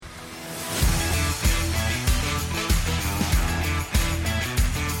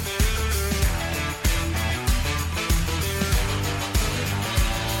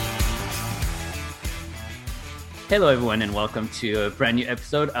Hello, everyone, and welcome to a brand new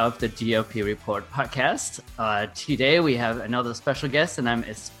episode of the GLP Report podcast. Today, we have another special guest, and I'm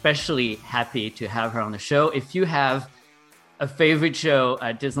especially happy to have her on the show. If you have a favorite show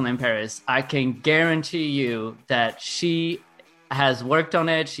at Disneyland Paris, I can guarantee you that she has worked on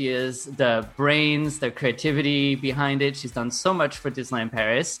it. She is the brains, the creativity behind it. She's done so much for Disneyland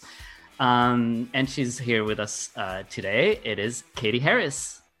Paris, and she's here with us today. It is Katie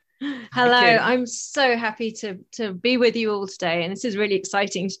Harris. Hello, I'm so happy to be with you all today, and this is really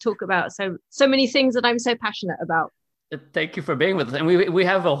exciting to talk about so many things that I'm so passionate about. Thank you for being with us, and we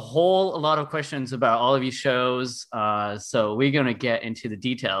have a lot of questions about all of your shows, so we're going to get into the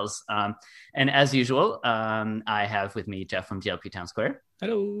details. And as usual, I have with me Jeff from GLP Town Square.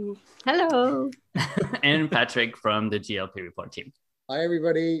 Hello. And Patrick from the GLP Report team. Hi,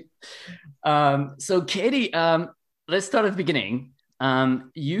 everybody. So Katie, let's start at the beginning.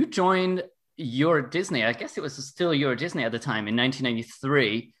 You joined Your Disney. I guess it was still Your Disney at the time in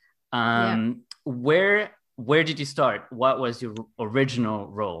 1993. Where did you start? What was your original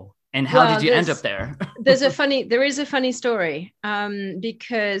role, and how did you end up there? There is a funny story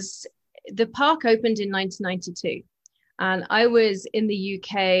because the park opened in 1992, and I was in the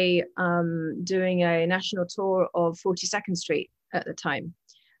UK doing a national tour of 42nd Street at the time,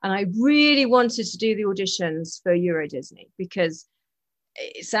 and I really wanted to do the auditions for Euro Disney because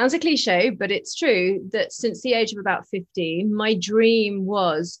it sounds a cliche, but it's true that since the age of about 15, my dream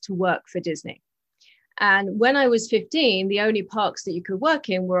was to work for Disney. And when I was 15, the only parks that you could work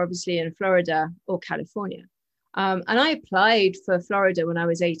in were obviously in Florida or California. And I applied for Florida when I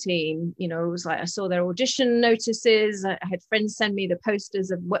was 18. You know, it was like I saw their audition notices. I had friends send me the posters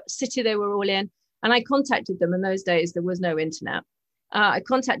of what city they were all in. And I contacted them. In those days, there was no internet. I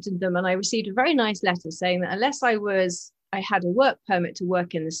contacted them and I received a very nice letter saying that unless I had a work permit to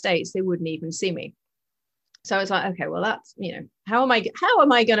work in the States, they wouldn't even see me. So I was like, okay, well, that's, how am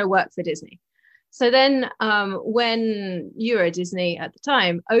I going to work for Disney? So then when Euro Disney at the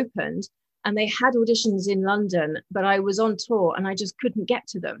time opened and they had auditions in London, but I was on tour and I just couldn't get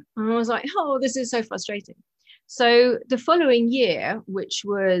to them. And I was like, oh, this is so frustrating. So the following year, which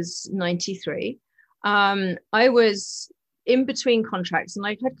was 93, I was in between contracts, and I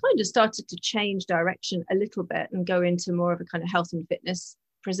had kind of started to change direction a little bit and go into more of a kind of health and fitness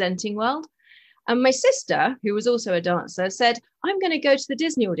presenting world. And my sister, who was also a dancer, said, I'm going to go to the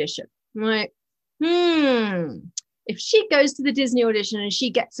Disney audition. I'm like, if she goes to the Disney audition and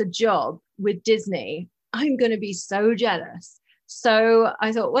she gets a job with Disney, I'm going to be so jealous. So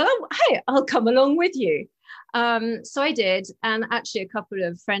I thought, well, hey, I'll come along with you. So I did, and actually a couple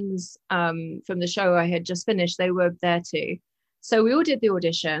of friends from the show I had just finished, they were there too. So we all did the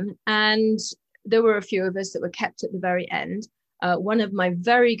audition, and there were a few of us that were kept at the very end. One of my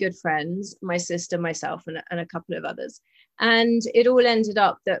very good friends, my sister, myself, and a couple of others. And it all ended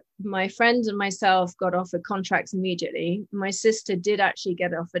up that my friend and myself got offered contracts immediately. My sister did actually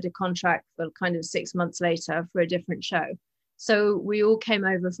get offered a contract for kind of 6 months later for a different show. So we all came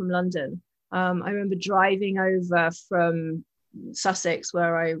over from London. I remember driving over from Sussex,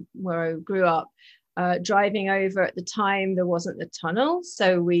 where I grew up, driving over. At the time, there wasn't the tunnel.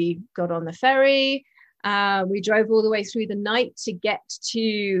 So we got on the ferry. We drove all the way through the night to get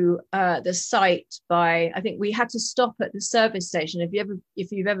to the site I think we had to stop at the service station.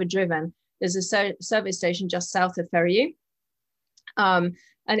 If you've ever driven, there's a service station just south of Ferrier.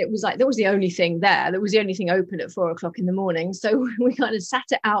 And it was like, that was the only thing there. That was the only thing open at 4:00 in the morning. So we kind of sat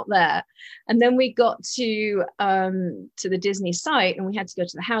it out there. And then we got to the Disney site, and we had to go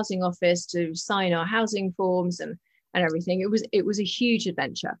to the housing office to sign our housing forms and everything. It was a huge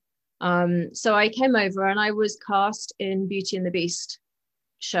adventure. So I came over and I was cast in Beauty and the Beast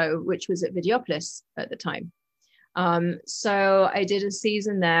show, which was at Videopolis at the time. So I did a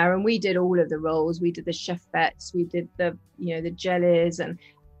season there, and we did all of the roles. We did the chef bets, we did the jellies, and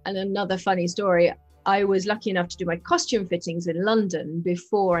another funny story, I was lucky enough to do my costume fittings in London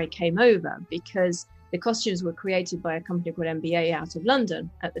before I came over, because the costumes were created by a company called MBA out of London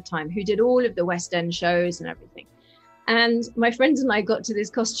at the time, who did all of the West End shows and everything. And my friends and I got to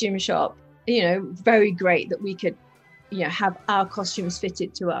this costume shop, very great that we could, have our costumes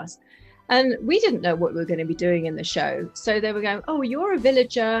fitted to us. And we didn't know what we were going to be doing in the show. So they were going, oh, you're a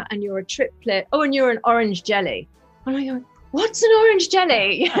villager and you're a triplet. Oh, and you're an orange jelly. And I go, what's an orange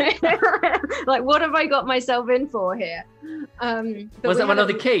jelly? Like, what have I got myself in for here? Was that one of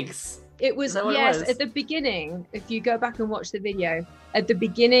the cakes? It was, yes, at the beginning, if you go back and watch the video, at the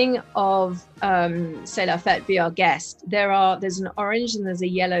beginning of C'est la Fête, Be Our Guest, there's an orange and there's a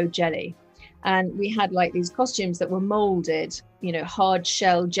yellow jelly. And we had like these costumes that were molded, hard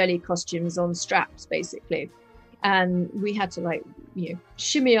shell jelly costumes on straps, basically. and we had to like,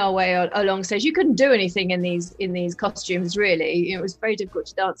 shimmy our way along stage. You couldn't do anything in these costumes, really. It was very difficult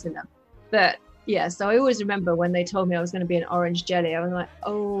to dance in them. But yeah, so I always remember when they told me I was going to be an orange jelly, I was like,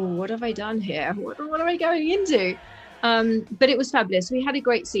 oh, what have I done here? What am I going into? But it was fabulous. We had a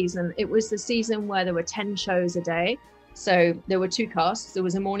great season. It was the season where there were 10 shows a day. So there were 2 casts. There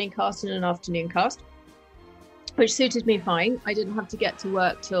was a morning cast and an afternoon cast, which suited me fine. I didn't have to get to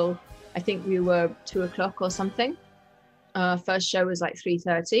work till I think we were 2:00 or something. First show was like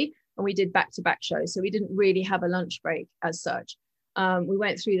 3:30, and we did back-to-back shows. So we didn't really have a lunch break as such. We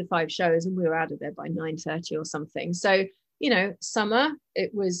went through the 5 shows and we were out of there by 9:30 or something. So, summer,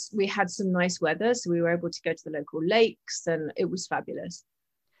 we had some nice weather. So we were able to go to the local lakes and it was fabulous.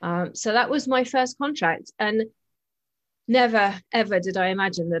 So that was my first contract. And never, ever did I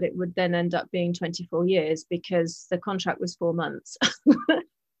imagine that it would then end up being 24 years because the contract was 4 months.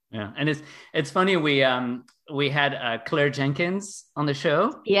 Yeah, and it's funny. We had Claire Jenkins on the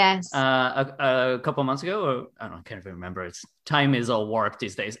show. Yes. A couple months ago, or I can't even remember. Time is all warped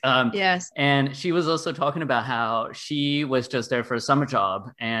these days. Yes. And she was also talking about how she was just there for a summer job,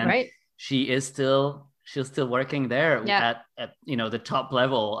 and right. she's still working there at the top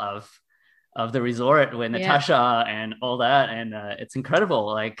level of the resort with Natasha and all that, and it's incredible.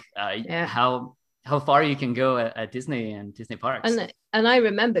 Like how far you can go at Disney and Disney parks. And I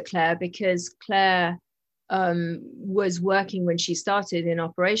remember Claire because Claire was working when she started in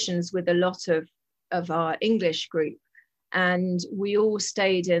operations with a lot of our English group. And we all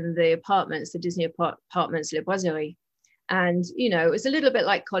stayed in the apartments, the Disney apartments, Les Boiseries. And, it was a little bit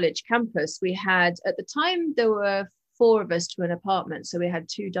like college campus. We had, at the time, there were 4 of us to an apartment. So we had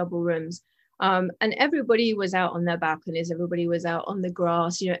 2 double rooms. And everybody was out on their balconies. Everybody was out on the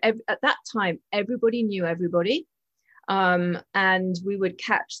grass. At that time, everybody knew everybody. And we would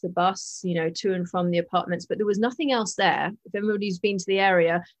catch the bus, to and from the apartments, but there was nothing else there. If everybody's been to the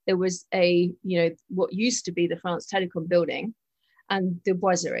area, there was what used to be the France Telecom building and the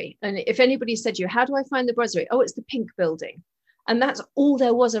Boiserie. And if anybody said to you, how do I find the Boiserie? Oh, it's the pink building. And that's all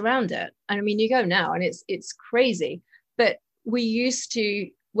there was around it. And I mean, you go now and it's crazy, but we used to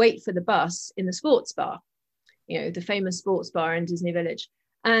wait for the bus in the sports bar, the famous sports bar in Disney Village.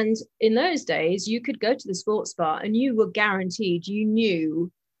 And in those days, you could go to the sports bar and you were guaranteed you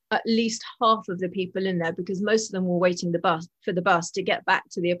knew at least half of the people in there because most of them were waiting for the bus to get back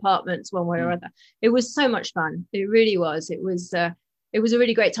to the apartments one way or other. It was so much fun. It really was. It was a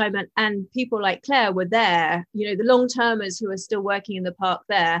really great time. And people like Claire were there. The long-termers who are still working in the park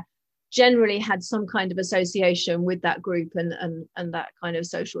there generally had some kind of association with that group and that kind of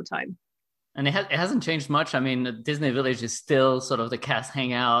social time. And it hasn't changed much. I mean, Disney Village is still sort of the cast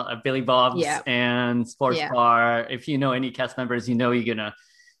hangout at Billy Bob's and Sports Bar. If you know any cast members, you're gonna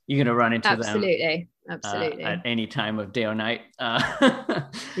run into them. Absolutely. At any time of day or night.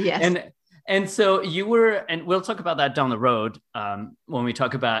 Yes. And so you were, and we'll talk about that down the road when we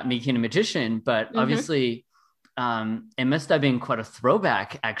talk about Mickey and the Magician. But obviously, it must have been quite a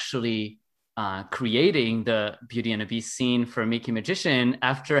throwback, actually. Creating the Beauty and the Beast scene for Mickey Magician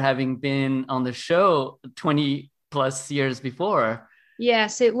after having been on the show 20 plus years before.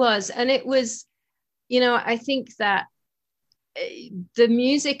 Yes, it was. And it was, I think that the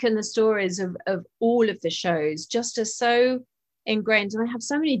music and the stories of all of the shows just are so ingrained. And I have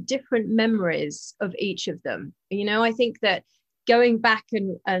so many different memories of each of them. I think that going back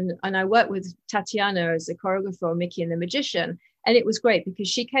and I worked with Tatiana as a choreographer on Mickey and the Magician. And it was great because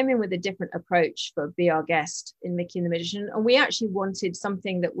she came in with a different approach for Be Our Guest in Mickey and the Magician. And we actually wanted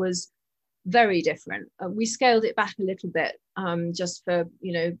something that was very different. We scaled it back a little bit just for,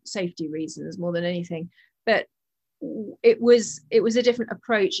 safety reasons more than anything. But it was a different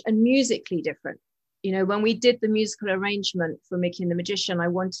approach and musically different. When we did the musical arrangement for Mickey and the Magician, I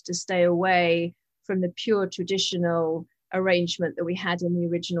wanted to stay away from the pure traditional arrangement that we had in the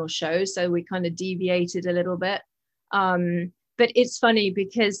original show. So we kind of deviated a little bit. But it's funny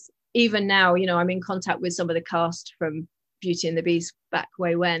because even now, I'm in contact with some of the cast from Beauty and the Beast back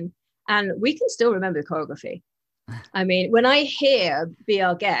way when, and we can still remember the choreography. I mean, when I hear Be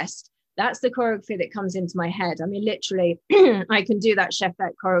Our Guest, that's the choreography that comes into my head. I mean, literally, I can do that chef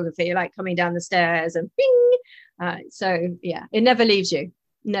that choreography, like coming down the stairs and bing. So yeah, it never leaves you.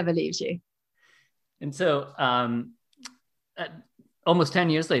 Never leaves you. And so almost 10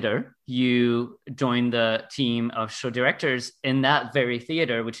 years later, you joined the team of show directors in that very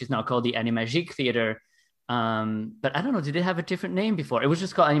theater, which is now called the Animagique Theater. But I don't know, did it have a different name before? It was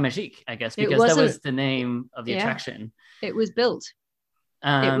just called Animagique, I guess, because that was the name of the attraction. It was built.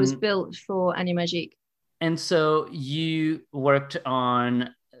 It was built for Animagique. And so you worked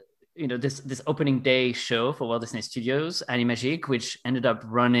on this opening day show for Walt Disney Studios, Animagique, which ended up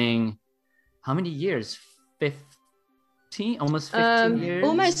running how many years? 15, almost 15 years.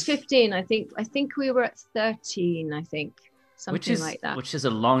 Almost 15. I think we were at 13. I think something like that. Which is a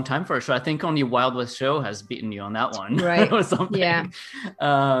long time for a show. I think only Wild West Show has beaten you on that one, right? or something. Yeah.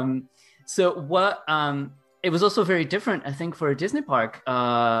 So what? It was also very different, I think, for a Disney park.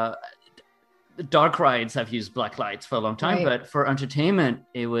 Dark rides have used black lights for a long time, but for entertainment,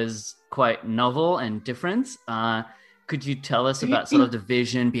 it was quite novel and different. Could you tell us about sort of the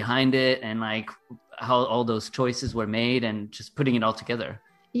vision behind it and like how all those choices were made and just putting it all together?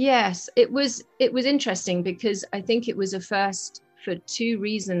 Yes, it was interesting because I think it was a first for two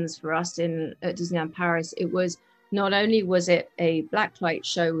reasons for us at Disneyland Paris. It was not only was it a blacklight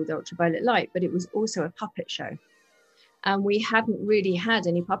show with ultraviolet light, but it was also a puppet show. And we hadn't really had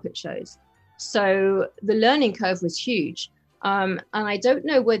any puppet shows. So the learning curve was huge. And I don't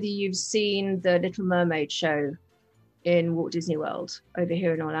know whether you've seen the Little Mermaid show in Walt Disney World over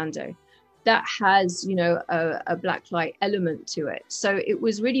here in Orlando. That has, a blacklight element to it. So it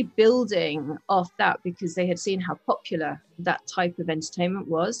was really building off that because they had seen how popular that type of entertainment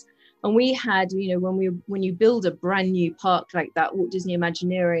was. And we had, when you build a brand new park like that, Walt Disney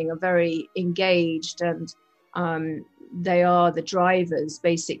Imagineering are very engaged, and they are the drivers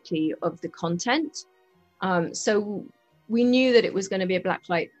basically of the content. So we knew that it was going to be a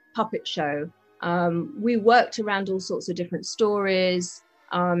blacklight puppet show. We worked around all sorts of different stories.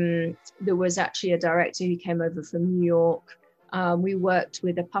 There was actually a director who came over from New York. We worked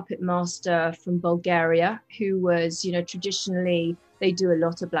with a puppet master from Bulgaria who was, traditionally they do a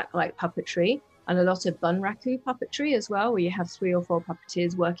lot of blacklight puppetry and a lot of bunraku puppetry as well, where you have 3 or 4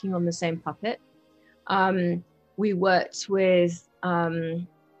 puppeteers working on the same puppet. We worked with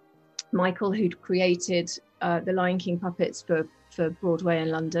Michael, who'd created the Lion King puppets for Broadway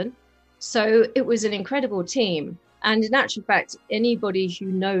and London. So it was an incredible team. And in actual fact, anybody who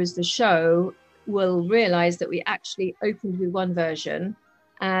knows the show will realize that we actually opened with one version.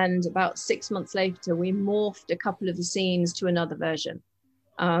 And about 6 months later, we morphed a couple of the scenes to another version.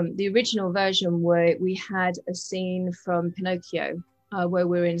 The original version where we had a scene from Pinocchio where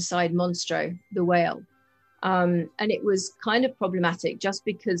we're inside Monstro, the whale. And it was kind of problematic just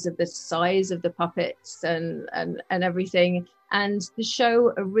because of the size of the puppets and everything. And the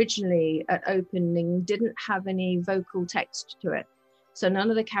show originally at opening didn't have any vocal text to it. So none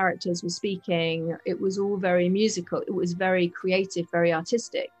of the characters were speaking. It was all very musical. It was very creative, very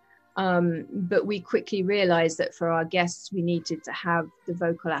artistic. But we quickly realized that for our guests, we needed to have the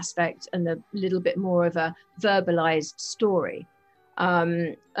vocal aspect and a little bit more of a verbalized story.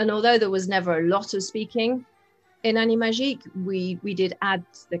 And although there was never a lot of speaking in Animagique, we did add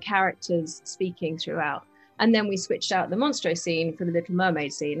the characters speaking throughout. And then we switched out the Monstro scene for the Little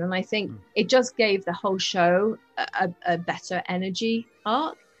Mermaid scene. And I think it just gave the whole show a better energy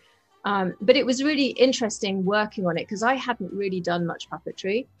arc. But it was really interesting working on it because I hadn't really done much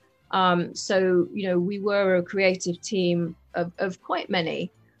puppetry. So, we were a creative team of quite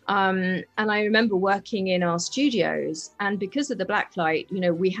many. And I remember working in our studios, and because of the blacklight,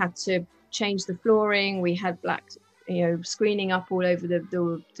 we had to change the flooring. We had black, screening up all over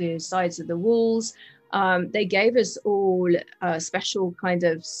the sides of the walls. They gave us all special kind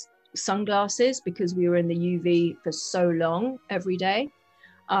of sunglasses because we were in the UV for so long every day.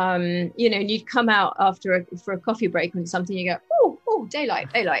 And you'd come out for a coffee break and something, you go, oh, daylight.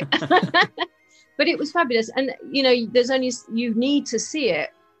 But it was fabulous. And, you need to see it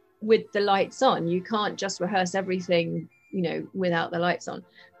with the lights on. You can't just rehearse everything, without the lights on.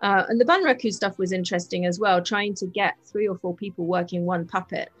 And the Bunraku stuff was interesting as well, trying to get 3 or 4 people working one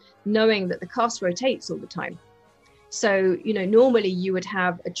puppet, knowing that the cast rotates all the time. So, normally you would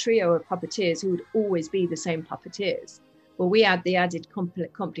have a trio of puppeteers who would always be the same puppeteers. Well, we had the added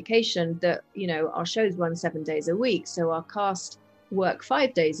complication that, our shows run 7 days a week. So our cast work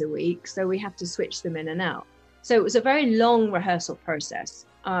 5 days a week. So we have to switch them in and out. So it was a very long rehearsal process,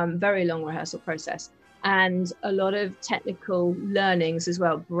 and a lot of technical learnings as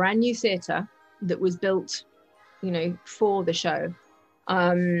well. Brand new theatre that was built, for the show.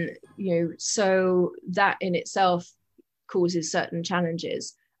 So that in itself causes certain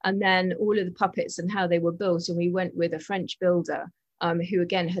challenges. And then all of the puppets and how they were built. And we went with a French builder who,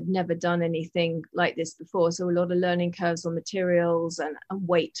 again, had never done anything like this before. So a lot of learning curves on materials and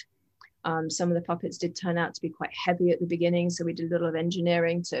weight. Some of the puppets did turn out to be quite heavy at the beginning. So we did a little of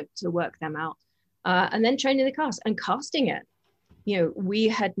engineering to work them out. And then training the cast and casting it. We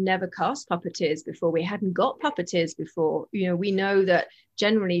had never cast puppeteers before. We hadn't got puppeteers before. We know that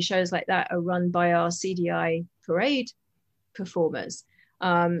generally shows like that are run by our CDI parade performers.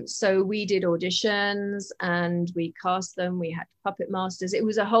 So we did auditions and we cast them. We had puppet masters. It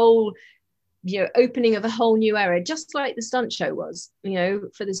was a whole, opening of a whole new era, just like the stunt show was.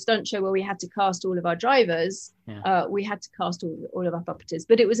 For the stunt show where we had to cast all of our drivers, we had to cast all of our puppeteers.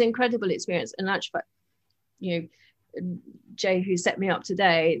 But it was an incredible experience. And actually, Jay, who set me up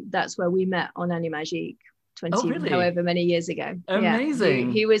today, that's where we met on Animagique 20 however many years ago. Amazing.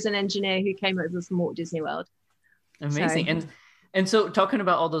 Yeah. He was an engineer who came over from Walt Disney World. Amazing. And so talking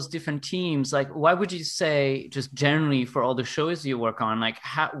about all those different teams, like, why would you say, just generally for all the shows you work on, like,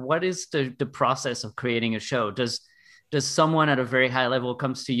 what is the process of creating a show? Does someone at a very high level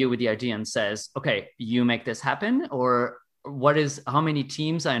comes to you with the idea and says, okay, you make this happen? Or how many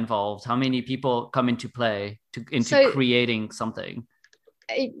teams are involved? How many people come into play into creating something?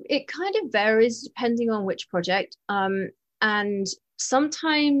 It kind of varies depending on which project. And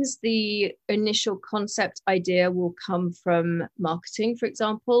sometimes the initial concept idea will come from marketing, for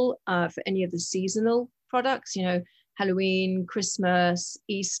example, for any of the seasonal products, Halloween, Christmas,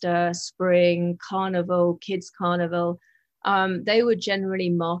 Easter, spring, carnival, kids carnival. They were generally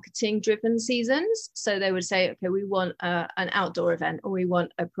marketing driven seasons. So they would say, okay, we want an outdoor event, or we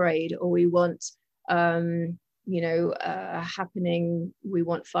want a parade, or we want, happening, we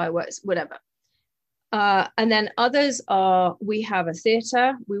want fireworks, whatever. And then others are, we have a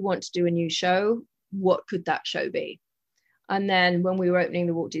theatre, we want to do a new show. What could that show be? And then when we were opening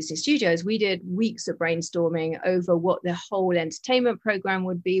the Walt Disney Studios, we did weeks of brainstorming over what the whole entertainment program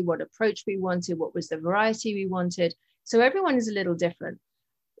would be, what approach we wanted, what was the variety we wanted. So everyone is a little different.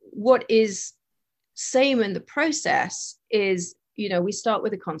 What is same in the process is, we start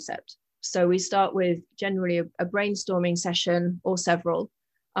with a concept. So we start with generally a brainstorming session or several,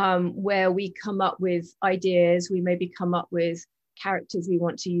 where we come up with ideas. We maybe come up with characters we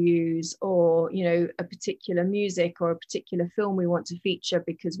want to use, or a particular music or a particular film we want to feature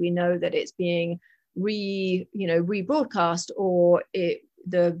because we know that it's being rebroadcast, or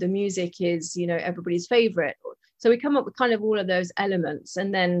the music is everybody's favorite. So we come up with kind of all of those elements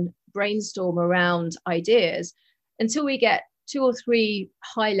and then brainstorm around ideas until we get 2 or 3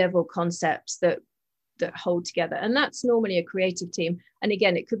 high level concepts that hold together. And that's normally a creative team. And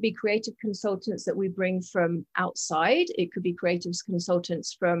again, it could be creative consultants that we bring from outside. It could be creative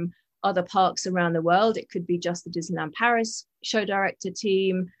consultants from other parks around the world. It could be just the Disneyland Paris show director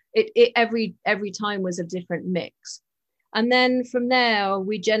team. Every time was a different mix. And then from there,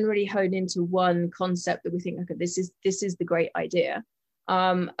 we generally hone into one concept that we think, okay, this is the great idea.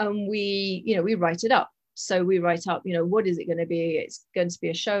 And we write it up. So we write up, what is it going to be? It's going to be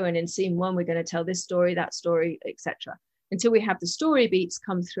a show. And in scene 1, we're going to tell this story, that story, etc. Until we have the story beats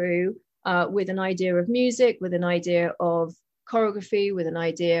come through with an idea of music, with an idea of choreography, with an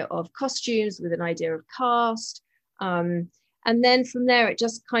idea of costumes, with an idea of cast. And then from there, it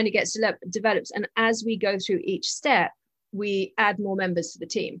just kind of gets developed. And as we go through each step, we add more members to the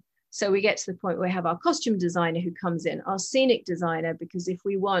team. So we get to the point where we have our costume designer who comes in, our scenic designer, because if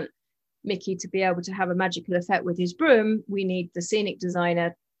we want Mickey to be able to have a magical effect with his broom, we need the scenic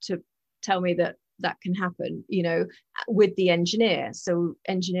designer to tell me that can happen, with the engineer. So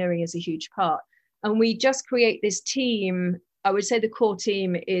engineering is a huge part. And we just create this team. I would say the core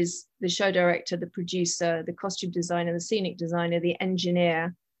team is the show director, the producer, the costume designer, the scenic designer, the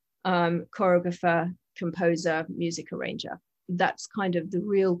engineer, choreographer, composer, music arranger. That's kind of the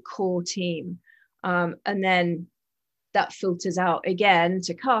real core team. And then that filters out again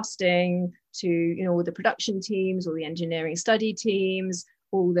to casting, to all the production teams, all the engineering study teams,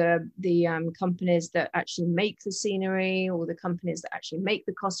 all the companies that actually make the scenery, all the companies that actually make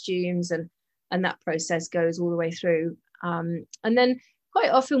the costumes, and that process goes all the way through. And then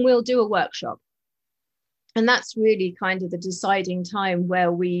quite often we'll do a workshop, and that's really kind of the deciding time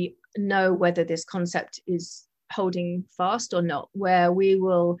where we know whether this concept is holding fast or not, where we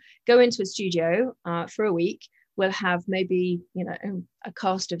will go into a studio for a week. We'll have maybe, a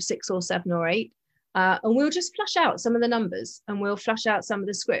cast of 6 or 7 or 8, and we'll just flush out some of the numbers, and we'll flush out some of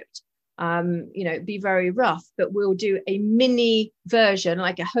the script, be very rough, but we'll do a mini version,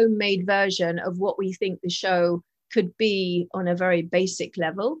 like a homemade version of what we think the show could be on a very basic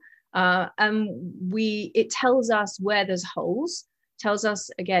level. And it tells us where there's holes, tells us,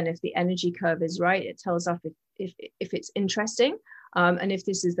 again, if the energy curve is right, it tells us if it's interesting, and if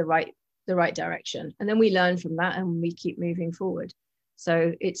this is the right direction. And then we learn from that and we keep moving forward.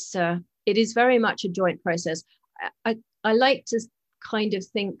 So it is very much a joint process. I like to kind of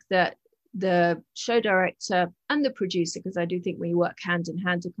think that the show director and the producer, because I do think we work hand in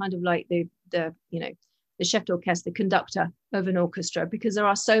hand, to kind of like the chef d'orchestre, the conductor of an orchestra, because there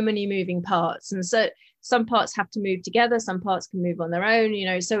are so many moving parts. And so some parts have to move together, some parts can move on their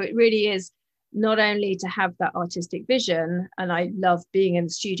own, so it really is not only to have that artistic vision, and I love being in the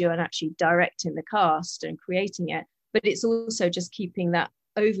studio and actually directing the cast and creating it, but it's also just keeping that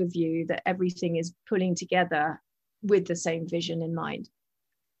overview that everything is pulling together with the same vision in mind.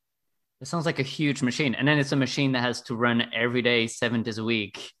 It sounds like a huge machine. And then it's a machine that has to run every day, 7 days a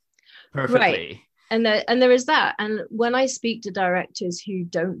week, perfectly. Right. And there is that. And when I speak to directors who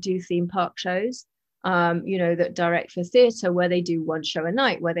don't do theme park shows, that direct for theatre, where they do one show a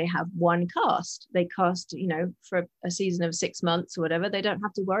night, where they have one cast, they cast, for a season of 6 months or whatever, they don't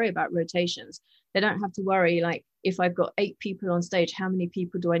have to worry about rotations. They don't have to worry, like, if I've got 8 people on stage, how many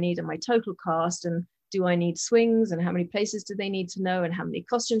people do I need in my total cast? And do I need swings? And how many places do they need to know? And how many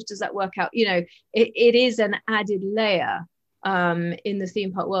costumes does that work out? It is an added layer in the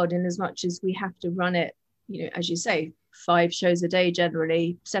theme park world, in as much as we have to run it, as you say, 5 shows a day,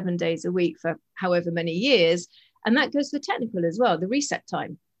 generally 7 days a week for however many years. And that goes for technical as well, the reset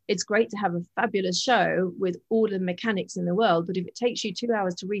time. It's great to have a fabulous show with all the mechanics in the world, but if it takes you 2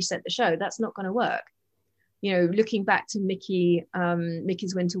 hours to reset the show, that's not going to work. Looking back to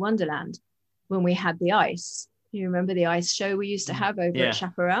Mickey's Winter Wonderland, when we had the ice, you remember the ice show we used to have over at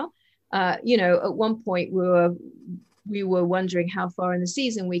Chaparral? At one point we were wondering how far in the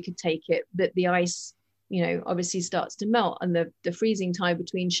season we could take it, but the ice, obviously starts to melt, and the freezing time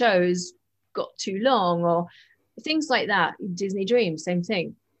between shows got too long, or things like that. Disney Dreams, same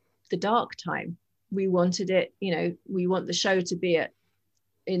thing. The dark time, we wanted it, we want the show to be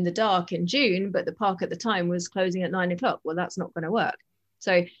in the dark in June, but the park at the time was closing at 9 o'clock. Well, that's not going to work.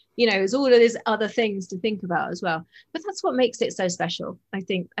 So, there's all of these other things to think about as well. But that's what makes it so special. I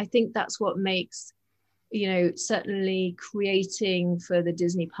think that's what makes, certainly creating for the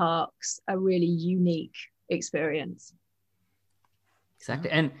Disney parks a really unique experience. Exactly.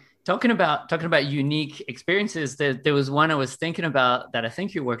 And talking about unique experiences, there was one I was thinking about that I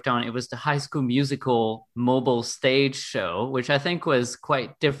think you worked on. It was the High School Musical mobile stage show, which I think was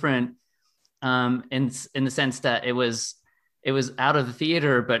quite different in the sense that it was out of the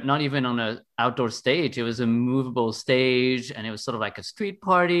theater, but not even on an outdoor stage. It was a movable stage, and it was sort of like a street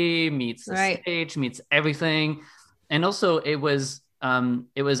party meets the stage, meets everything. And also it was,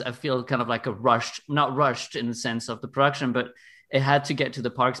 I feel, kind of like not rushed in the sense of the production, but it had to get to the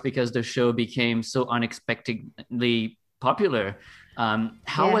parks because the show became so unexpectedly popular.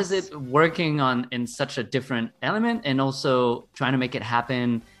 How was it working in such a different element, and also trying to make it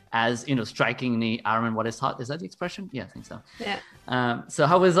happen as, striking the iron what is hot? Is that the expression? Yeah, I think so. Yeah. So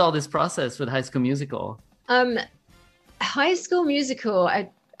how was all this process with High School Musical? High School Musical, I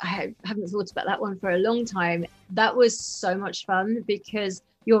haven't thought about that one for a long time. That was so much fun because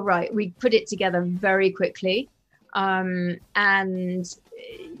you're right, we put it together very quickly. And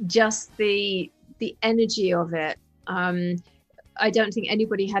just the energy of it. I don't think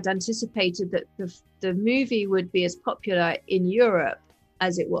anybody had anticipated that the movie would be as popular in Europe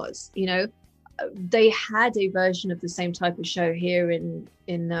as it was. They had a version of the same type of show here in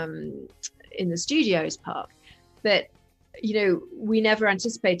the Studios park, but we never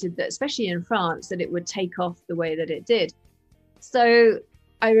anticipated that, especially in France, that it would take off the way that it did. So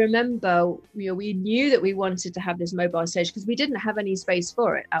I remember, we knew that we wanted to have this mobile stage because we didn't have any space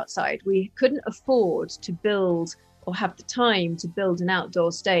for it outside. We couldn't afford to build or have the time to build an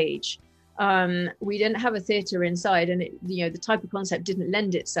outdoor stage. We didn't have a theatre inside, and the type of concept didn't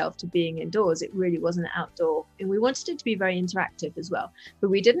lend itself to being indoors. It really wasn't outdoor, and we wanted it to be very interactive as well. But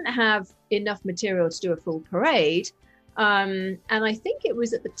we didn't have enough material to do a full parade. And I think it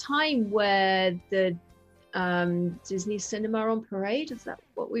was at the time where the Disney Cinema on Parade, is that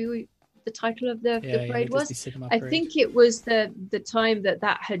what the title of the parade was? I think it was the time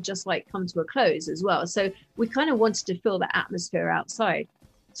that had just come to a close as well. So we kind of wanted to feel the atmosphere outside.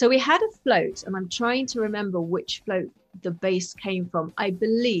 So we had a float, and I'm trying to remember which float the base came from. I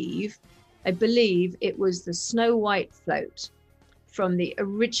believe it was the Snow White float from the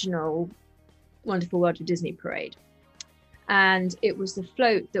original Wonderful World of Disney parade. And it was the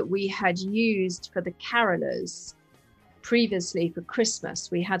float that we had used for the carolers previously for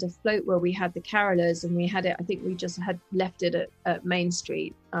Christmas. We had a float where we had the carolers, and we had it, I think we just had left it at Main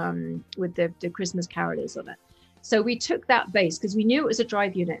Street with the Christmas carolers on it. So we took that base because we knew it was a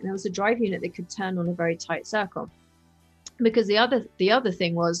drive unit, and it was a drive unit that could turn on a very tight circle. Because the other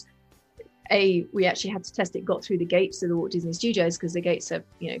thing was, we actually had to test it got through the gates of the Walt Disney Studios, because the gates are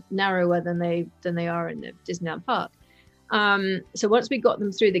narrower than they are in the Disneyland Park. So once we got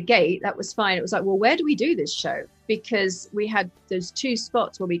them through the gate, that was fine. It was like, well, where do we do this show? Because we had those 2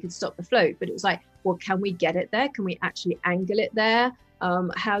 spots where we could stop the float, but it was like, well, can we get it there? Can we actually angle it there?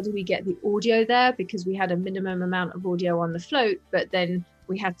 How do we get the audio there? Because we had a minimum amount of audio on the float, but then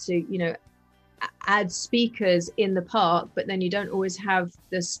we had to, you know, add speakers in the park, but then you don't always have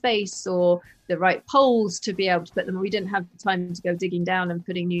the space or the right poles to be able to put them. We didn't have the time to go digging down and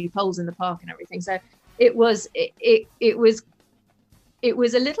putting new poles in the park and everything. So it was a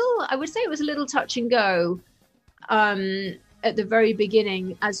little, I would say it was a little touch and go at the very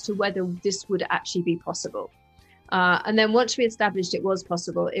beginning as to whether this would actually be possible. And then once we established it was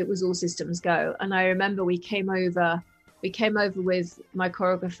possible, it was all systems go. And I remember we came over with my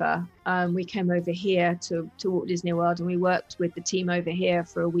choreographer. We came over here to Walt Disney World, and we worked with the team over here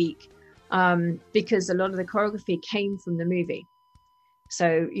for a week because a lot of the choreography came from the movie.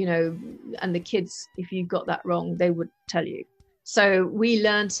 So, you know, and the kids, if you got that wrong, they would tell you. So we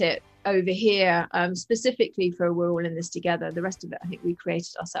learnt it over here specifically for We're All in This Together. The rest of it, I think we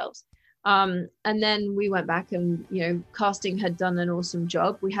created ourselves. And then we went back and, you know, casting had done an awesome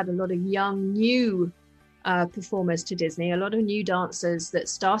job. We had a lot of young, new performers to Disney, a lot of new dancers that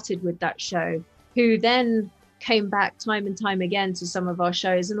started with that show, who then came back time and time again to some of our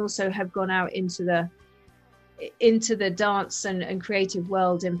shows, and also have gone out into the dance and creative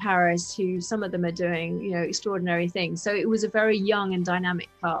world in Paris, who some of them are doing, you know, extraordinary things. So it was a very young and dynamic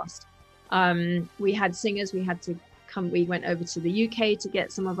cast. We had singers, we went over to the UK to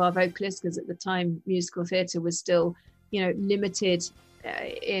get some of our vocalists, because at the time musical theatre was still, you know, limited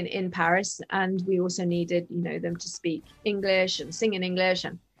in Paris, and we also needed, you know, them to speak English and sing in English.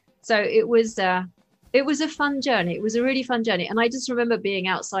 And so it was a fun journey. It was a really fun journey. And I just remember being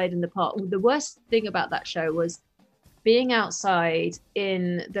outside in the park. The worst thing about that show was being outside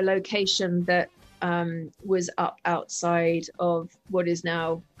in the location that was up outside of what is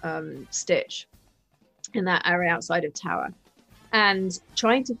now Stitch, in that area outside of Tower, and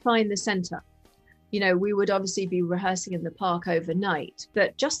trying to find the center. You know, we would obviously be rehearsing in the park overnight,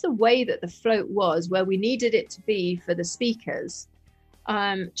 but just the way that the float was, where we needed it to be for the speakers,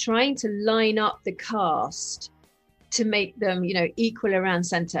 trying to line up the cast to make them, you know, equal around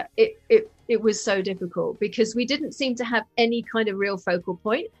center. It was so difficult because we didn't seem to have any kind of real focal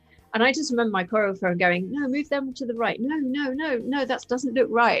point. And I just remember my choreographer going, no, move them to the right. No, that doesn't look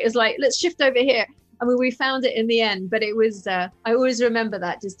right. It's like, let's shift over here. I mean, we found it in the end, but it was, I always remember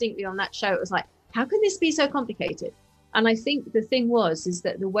that distinctly on that show. It was like, how can this be so complicated? And I think the thing is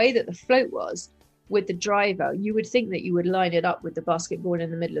that the way that the float was with the driver, you would think that you would line it up with the basketball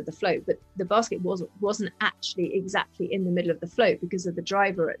in the middle of the float, but the basket wasn't actually exactly in the middle of the float because of the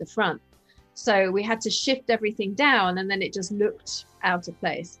driver at the front. So we had to shift everything down, and then it just looked out of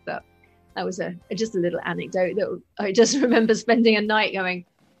place. But that was just a little anecdote that I just remember spending a night going,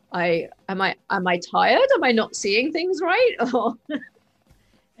 am I tired? Am I not seeing things right?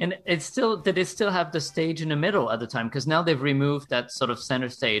 And did it still have the stage in the middle at the time? Because now they've removed that sort of center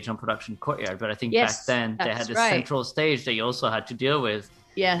stage on Production Courtyard. But I think back then they had this central stage that you also had to deal with.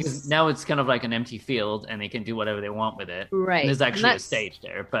 Yes. Because now it's kind of like an empty field and they can do whatever they want with it. Right. And there's actually a stage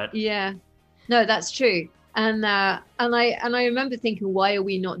there. But yeah, no, that's true. And I remember thinking, why are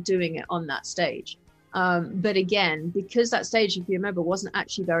we not doing it on that stage? But again, because that stage, if you remember, wasn't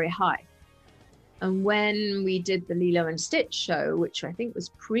actually very high. And when we did the Lilo and Stitch show, which I think was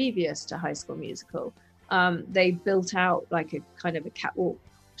previous to High School Musical, they built out like a kind of a catwalk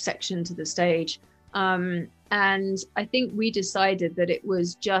section to the stage. And I think we decided that it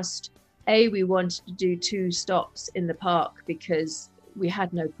was just, we wanted to do 2 stops in the park because we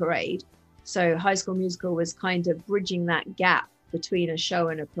had no parade. So High School Musical was kind of bridging that gap between a show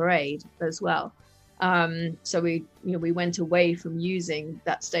and a parade as well. So we went away from using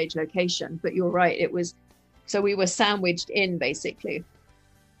that stage location, but you're right. So we were sandwiched in basically.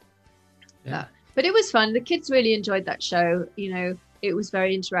 Yeah. But it was fun. The kids really enjoyed that show. You know, it was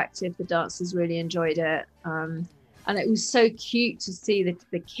very interactive. The dancers really enjoyed it. And it was so cute to see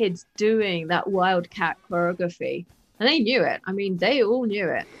the kids doing that wildcat choreography, and they knew it. I mean, they all knew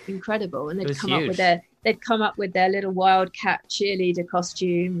it. Incredible. And they'd come up with their little wildcat cheerleader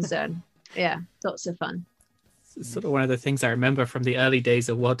costumes and yeah, lots of fun. Sort of one of the things I remember from the early days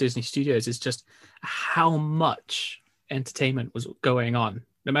of Walt Disney Studios is just how much entertainment was going on.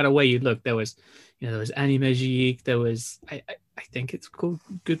 No matter where you look, there was Animagique, there was I think it's called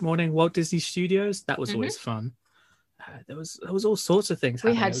Good Morning Walt Disney Studios. That was always fun. There was all sorts of things.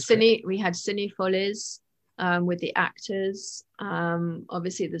 We had Cine Follies with the actors.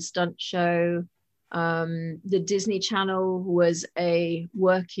 Obviously the stunt show. The Disney Channel was a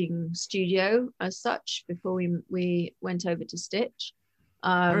working studio as such before we went over to Stitch.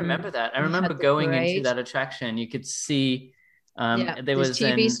 I remember that. I remember going into that attraction. You could see Yeah, There there's was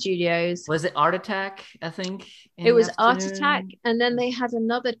TV studios. Was it Art Attack? I think It was Art Attack, and then they had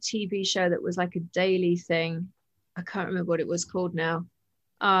another TV show that was like a daily thing. I can't remember what it was called now.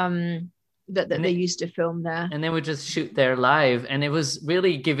 That they used to film there. And they would just shoot there live, and it was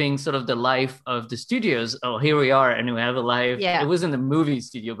really giving sort of the life of the studios. Oh, here we are, and we have a live. Yeah. It wasn't a movie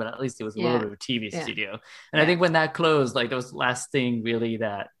studio, but at least it was a little bit of a TV studio. And yeah. I think when that closed, like, that was the last thing really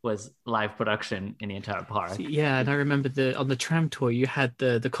that was live production in the entire park. Yeah, and I remember on the tram tour you had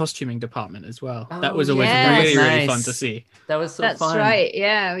the costuming department as well. Oh, that was always really really fun to see. That was so That's fun. right.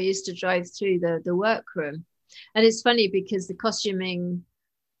 Yeah, we used to drive through the workroom, and it's funny because the costuming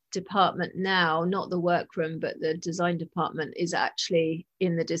department now, not the workroom, but the design department, is actually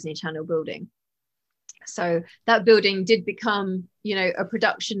in the Disney Channel building. So that building did become, a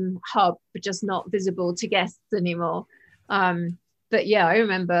production hub, but just not visible to guests anymore. But yeah, I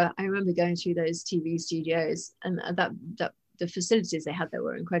remember going through those TV studios, and that the facilities they had there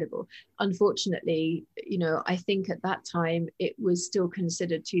were incredible. Unfortunately, I think at that time it was still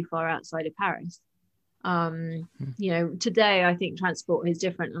considered too far outside of Paris. Today I think transport is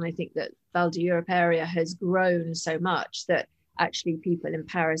different, and I think that Val d'Europe area has grown so much that actually people in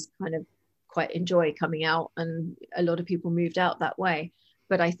Paris kind of quite enjoy coming out, and a lot of people moved out that way.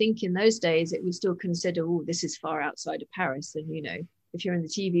 But I think in those days it was still considered, oh, this is far outside of Paris, and if you're in the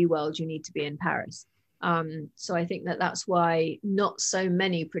TV world you need to be in Paris. So I think that's why not so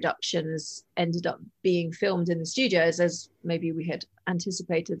many productions ended up being filmed in the studios as maybe we had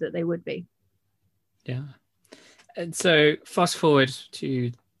anticipated that they would be. Yeah. And so fast forward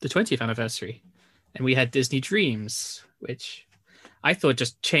to the 20th anniversary, and we had Disney Dreams, which I thought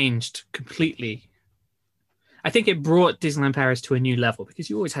just changed completely. I think it brought Disneyland Paris to a new level,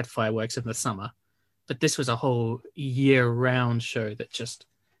 because you always had fireworks in the summer, but this was a whole year-round show that just,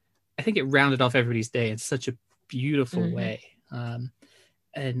 I think it rounded off everybody's day in such a beautiful way.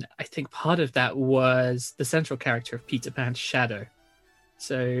 And I think part of that was the central character of Peter Pan's shadow.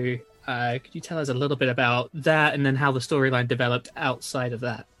 So could you tell us a little bit about that, and then how the storyline developed outside of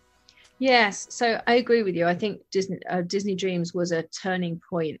that? Yes, so I agree with you. I think Disney Dreams was a turning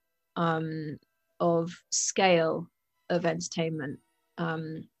point of scale of entertainment at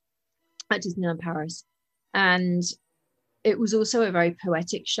Disneyland Paris. And it was also a very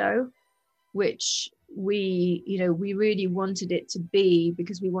poetic show, which we really wanted it to be,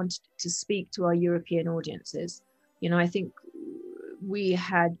 because we wanted to speak to our European audiences. I think we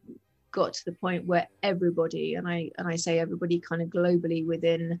had got to the point where everybody, and I say everybody kind of globally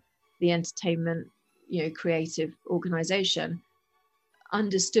within the entertainment, creative organization,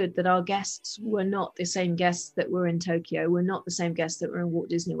 understood that our guests were not the same guests that were in Tokyo, were not the same guests that were in Walt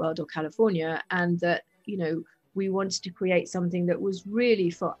Disney World or California, and that, we wanted to create something that was really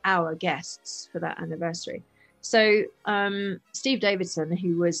for our guests for that anniversary. So Steve Davidson,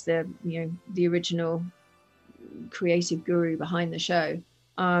 who was the original creative guru behind the show,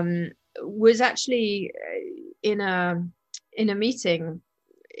 was actually in a meeting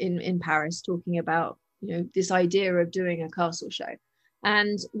in Paris talking about this idea of doing a castle show,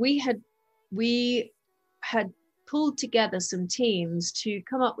 and we had pulled together some teams to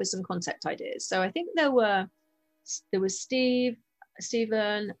come up with some concept ideas. So I think there was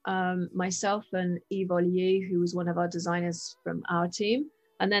Stephen, myself, and Yves Ollier, who was one of our designers from our team,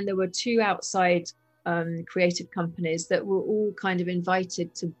 and then there were two outside creative companies that were all kind of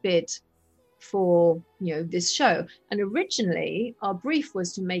invited to bid for this show. And originally our brief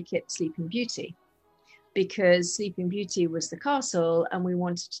was to make it Sleeping Beauty, because Sleeping Beauty was the castle, and we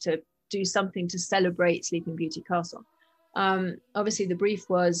wanted to do something to celebrate Sleeping Beauty Castle. Obviously the brief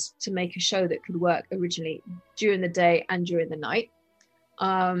was to make a show that could work originally during the day and during the night,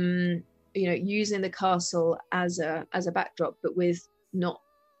 using the castle as a backdrop, but with not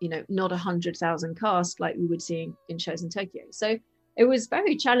 100,000 cast like we would see in shows in Tokyo. So it was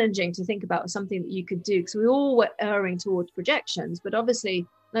very challenging to think about something that you could do, because we all were erring towards projections, but obviously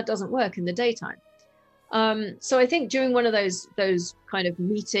that doesn't work in the daytime. So I think during one of those kind of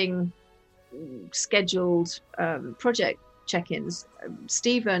meeting scheduled project check-ins,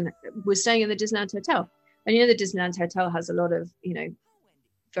 Stephen was staying in the Disneyland Hotel, and the Disneyland Hotel has a lot of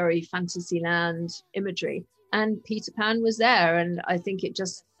very Fantasyland imagery, and Peter Pan was there. And I think it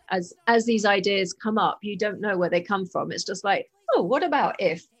just, as these ideas come up, you don't know where they come from. It's just like, oh, what about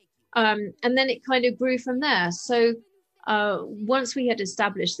if? And then it kind of grew from there. So once we had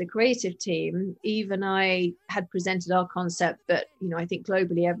established the creative team, Eve and I had presented our concept, but I think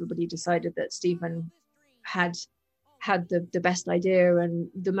globally everybody decided that Stephen had the best idea and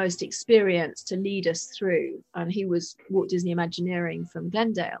the most experience to lead us through, and he was Walt Disney Imagineering from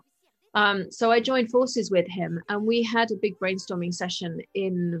Glendale. So I joined forces with him, and we had a big brainstorming session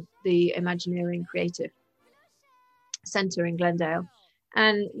in the Imagineering Creative Center in Glendale.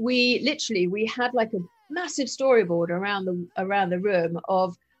 And we had like a massive storyboard around the room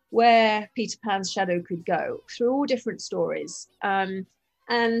of where Peter Pan's shadow could go through all different stories.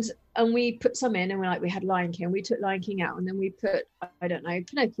 And we put some in, and we had Lion King. We took Lion King out, and then we put, I don't know,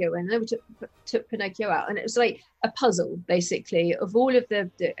 Pinocchio in, and then we took Pinocchio out. And it was like a puzzle, basically, of all of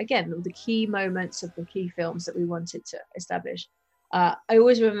the key moments of the key films that we wanted to establish. I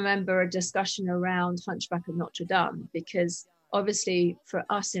always remember a discussion around Hunchback of Notre Dame, because obviously for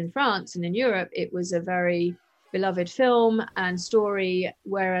us in France and in Europe, it was a very beloved film and story,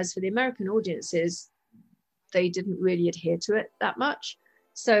 whereas for the American audiences, they didn't really adhere to it that much.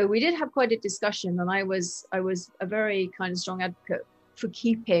 So we did have quite a discussion, and I was a very kind of strong advocate for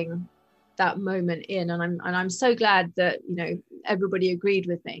keeping that moment in, and I'm so glad that everybody agreed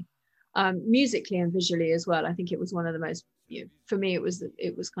with me, musically and visually as well. I think it was one of the most, for me, it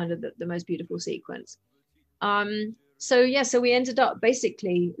was kind of the most beautiful sequence. So we ended up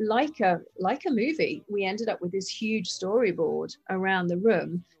basically like a movie. We ended up with this huge storyboard around the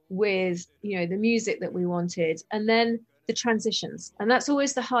room with the music that we wanted, and then the transitions. And that's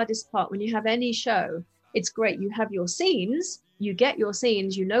always the hardest part when you have any show. It's great, you have your scenes, you get your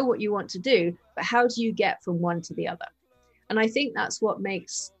scenes, you know what you want to do, but how do you get from one to the other? And I think that's what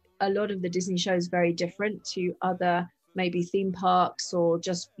makes a lot of the Disney shows very different to other maybe theme parks, or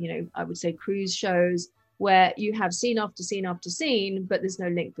just I would say cruise shows, where you have scene after scene after scene, but there's no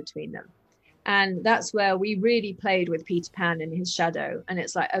link between them. And that's where we really played with Peter Pan and his shadow. And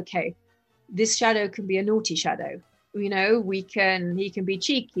it's like, okay, this shadow can be a naughty shadow. He can be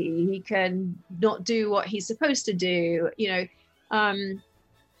cheeky. He can not do what he's supposed to do, and,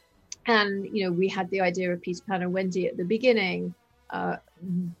 we had the idea of Peter Pan and Wendy at the beginning,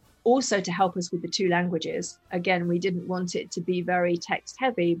 also to help us with the two languages. Again, we didn't want it to be very text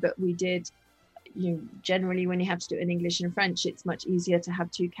heavy, but we did, generally when you have to do it in English and French, it's much easier to have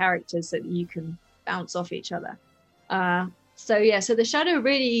two characters so that you can bounce off each other. So the shadow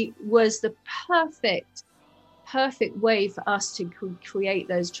really was the perfect way for us to create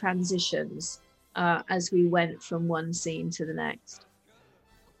those transitions as we went from one scene to the next.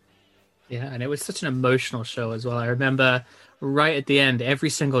 Yeah, and it was such an emotional show as well. I remember right at the end, every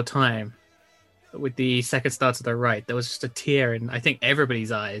single time with the second star to the right, there was just a tear in, I think,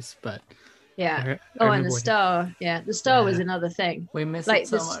 everybody's eyes. But yeah. And the star. Yeah, the star was another thing. We miss like it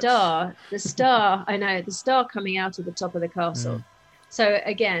so the much. star. I know, the star coming out of the top of the castle. So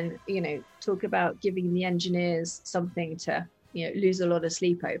again, talk about giving the engineers something to, lose a lot of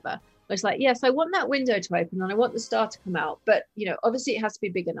sleep over. It's like, yes, I want that window to open and I want the star to come out, but obviously it has to be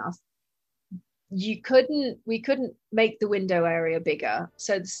big enough. We couldn't make the window area bigger,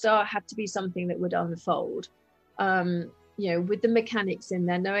 so the star had to be something that would unfold. With the mechanics in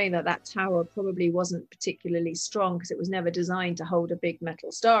there, knowing that tower probably wasn't particularly strong because it was never designed to hold a big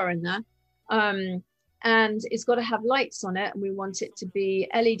metal star in there. And it's got to have lights on it, and we want it to be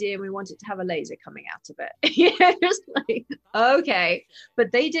LED, and we want it to have a laser coming out of it. Just like, okay,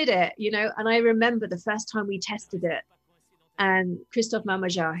 but they did it, and I remember the first time we tested it, and Christophe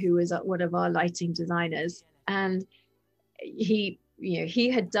Mamaja, who was one of our lighting designers, and he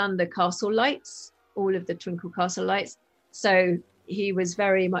had done the castle lights, all of the Twinkle Castle lights, so he was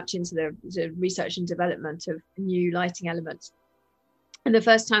very much into the research and development of new lighting elements. And the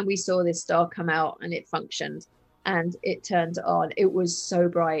first time we saw this star come out and it functioned and it turned on, it was so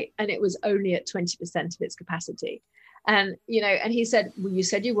bright, and it was only at 20% of its capacity. And, and he said, well, you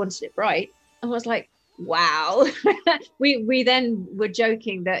said you wanted it bright. And I was like, wow. we then were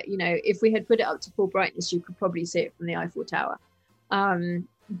joking that, if we had put it up to full brightness, you could probably see it from the Eiffel Tower.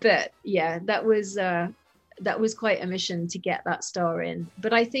 But yeah, that was quite a mission to get that star in.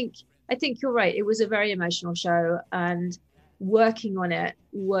 But I think you're right. It was a very emotional show, and working on it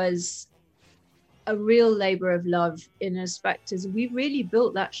was a real labor of love in respect as we really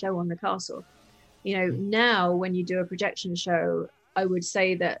built that show on the castle. Now when you do a projection show, I would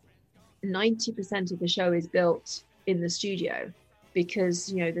say that 90% of the show is built in the studio, because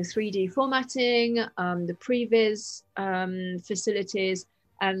the 3D formatting, the previs facilities,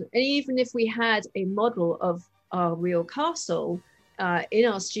 and even if we had a model of our real castle in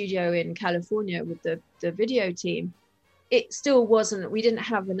our studio in California with the video team, it still wasn't, we didn't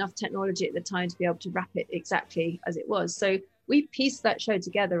have enough technology at the time to be able to wrap it exactly as it was. So we pieced that show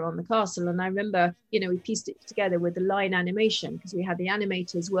together on the castle. And I remember, we pieced it together with the line animation, because we had the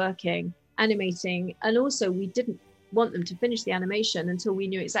animators animating. And also we didn't want them to finish the animation until we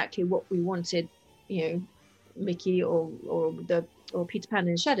knew exactly what we wanted, Mickey or the or Peter Pan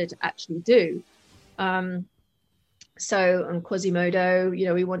and Shadow to actually do. So on Quasimodo, you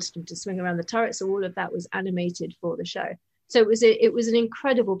know, we wanted him to swing around the turret, so all of that was animated for the show. So it was an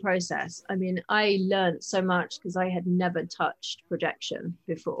incredible process. I mean, I learned so much because I had never touched projection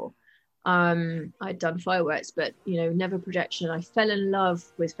before. I'd done fireworks, but you know, never projection. I fell in love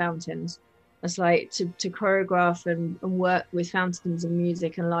with fountains. It's like to choreograph and work with fountains and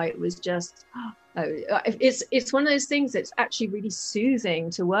music and light was just it's one of those things that's actually really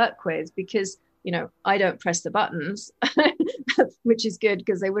soothing to work with, because you know, I don't press the buttons, which is good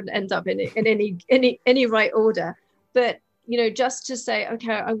because they wouldn't end up in any right order. But you know, just to say,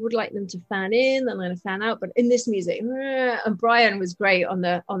 okay, I would like them to fan in and then fan out, but in this music, and Brian was great on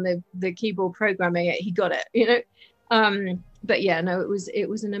the keyboard programming it. He got it, you know. But yeah, no, it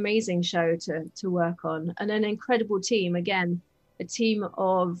was an amazing show to work on, and an incredible team. Again, a team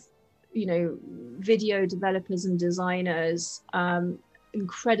of, you know, video developers and designers,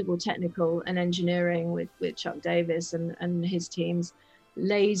 incredible technical and engineering with Chuck Davis and his teams.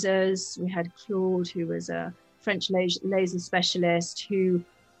 Lasers, we had Claude, who was a French laser specialist who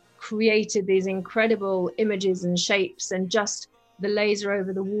created these incredible images and shapes, and just the laser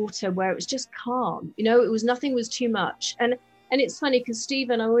over the water where it was just calm, you know, nothing was too much. And it's funny because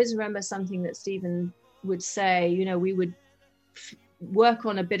Stephen, I always remember something that Stephen would say, you know, we would work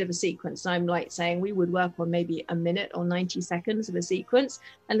on a bit of a sequence. I'm like saying we would work on maybe a minute or 90 seconds of a sequence,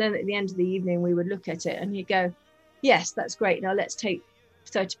 and then at the end of the evening we would look at it and he'd go, yes, that's great, now let's take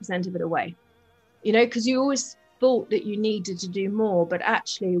 30% of it away, you know, because you always thought that you needed to do more, but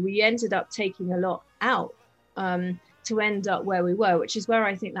actually we ended up taking a lot out to end up where we were, which is where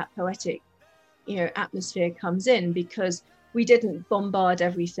I think that poetic, you know, atmosphere comes in, because we didn't bombard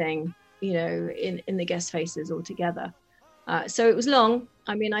everything, you know, in the guest faces altogether. So it was long.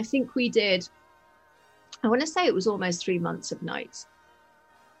 I mean, I think we did, I want to say it was almost 3 months of nights.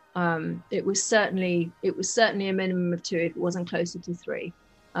 It was certainly a minimum of 2, if it wasn't closer to 3.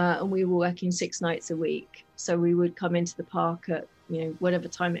 And we were working 6 nights a week. So we would come into the park at, you know, whatever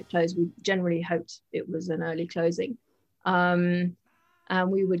time it closed. We generally hoped it was an early closing. And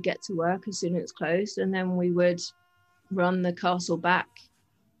we would get to work as soon as it's closed. And then we would run the castle back,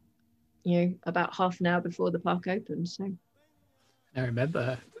 you know, about half an hour before the park opened. So I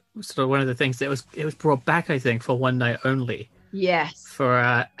remember sort of one of the things that it was brought back, I think, for one night only. Yes.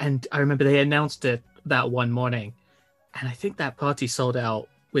 And I remember they announced it that one morning, and I think that party sold out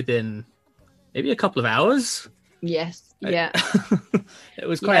within maybe a couple of hours. Yes. Yeah. It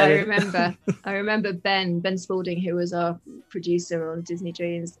was quite. Yeah, I remember Ben Spalding, who was our producer on Disney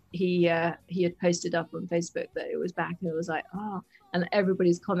Dreams. He had posted up on Facebook that it was back, and it was like, oh, and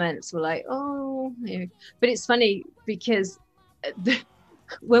everybody's comments were like, oh, you know. But it's funny because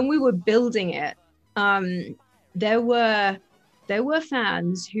when we were building it, there were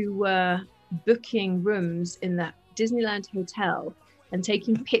fans who were booking rooms in the Disneyland Hotel and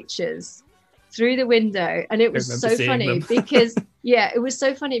taking pictures through the window, and it was so funny because it was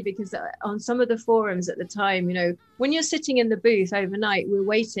so funny because on some of the forums at the time, you know, when you're sitting in the booth overnight, we're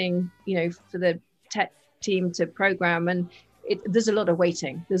waiting, you know, for the tech team to program, and there's a lot of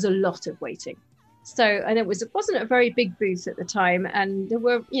waiting. So, and it wasn't a very big booth at the time, and there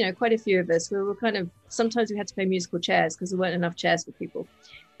were, you know, quite a few of us. We were kind of, sometimes we had to play musical chairs because there weren't enough chairs for people,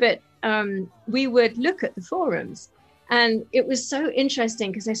 but we would look at the forums. And it was so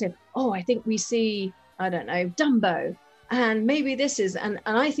interesting because they said, oh, I think we see, I don't know, Dumbo, and maybe this is, and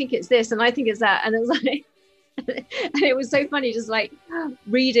I think it's this, and I think it's that. And it was like, and it was so funny, just like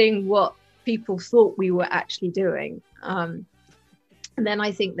reading what people thought we were actually doing. And then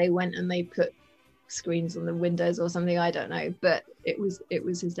I think they went and they put screens on the windows or something, I don't know, but it was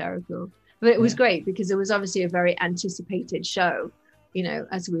hysterical. But it was great because it was obviously a very anticipated show, you know,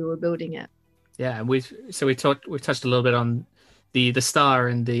 as we were building it. Yeah, and we touched a little bit on the star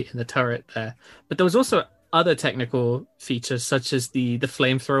and the turret there, but there was also other technical features such as the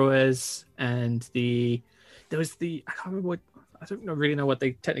flamethrowers, and there was I can't remember what, I don't really know what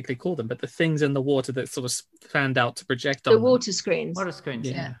they technically call them, but the things in the water that sort of fanned out to project on the water screens. Water screens.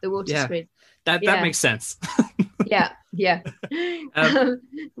 Yeah, the water screens. That makes sense. Yeah.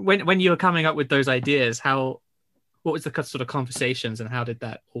 When you were coming up with those ideas, what was the sort of conversations, and how did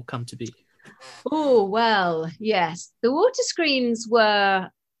that all come to be? Oh, well, yes. The water screens were,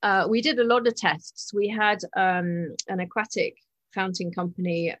 we did a lot of tests. We had an aquatic fountain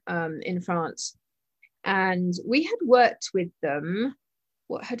company in France, and we had worked with them.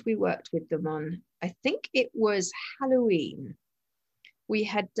 What had we worked with them on? I think it was Halloween. We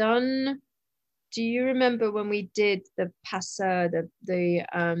had done, do you remember when we did the Passeur,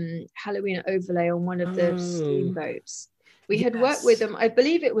 the Halloween overlay on one of the steamboats? We had worked with them. I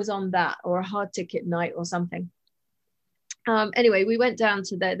believe it was on that or a hard ticket night or something. Anyway, we went down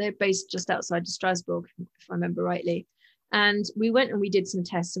to they're based just outside of Strasbourg, if I remember rightly. And we went and we did some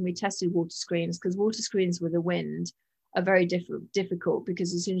tests, and we tested water screens, because water screens with the wind are very difficult,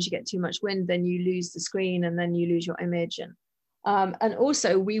 because as soon as you get too much wind, then you lose the screen and then you lose your image. And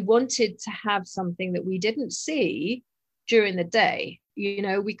also we wanted to have something that we didn't see during the day. You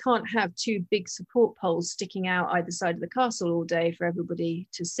know, we can't have two big support poles sticking out either side of the castle all day for everybody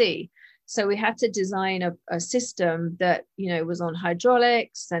to see. So we had to design a system that, you know, was on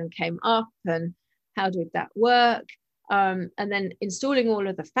hydraulics and came up, and how did that work? And then installing all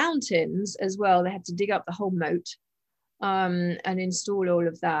of the fountains as well. They had to dig up the whole moat and install all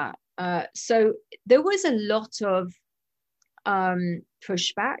of that. So there was a lot of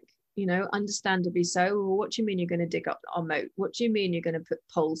pushback, you know, understandably so. Well, what do you mean you're going to dig up our moat? What do you mean you're going to put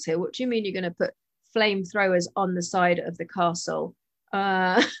poles here? What do you mean you're going to put flamethrowers on the side of the castle?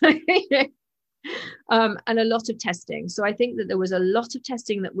 And a lot of testing. So I think that there was a lot of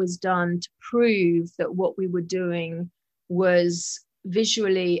testing that was done to prove that what we were doing was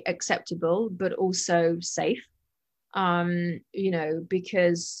visually acceptable, but also safe. You know,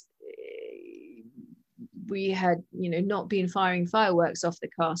 because we had, you know, not been firing fireworks off the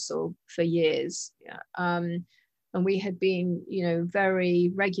castle for years. And we had been, you know,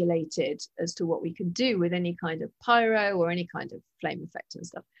 very regulated as to what we could do with any kind of pyro or any kind of flame effect and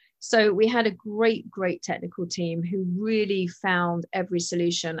stuff. So we had a great technical team who really found every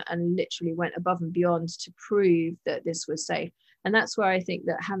solution and literally went above and beyond to prove that this was safe. And that's where I think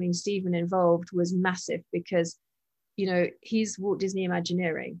that having Stephen involved was massive, because, you know, he's Walt Disney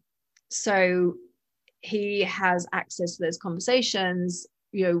Imagineering. So he has access to those conversations,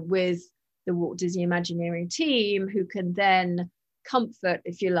 you know, with the Walt Disney Imagineering team, who can then comfort,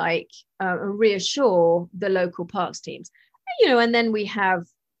 if you like, and reassure the local parks teams, you know. And then we have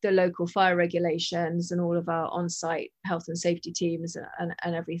the local fire regulations and all of our on-site health and safety teams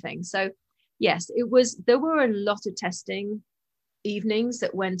and everything. So yes, there were a lot of testing evenings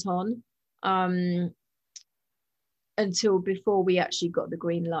that went on until before we actually got the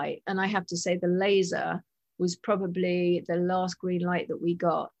green light. And I have to say the laser was probably the last green light that we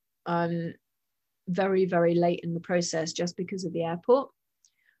got, very, very late in the process, just because of the airport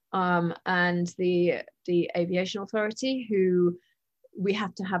and the aviation authority, who we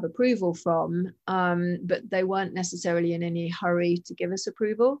have to have approval from, but they weren't necessarily in any hurry to give us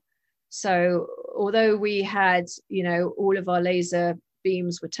approval. So although we had, you know, all of our laser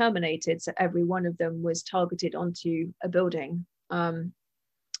beams were terminated, so every one of them was targeted onto a building,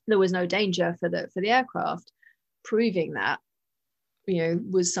 there was no danger for the aircraft. Proving that, you know,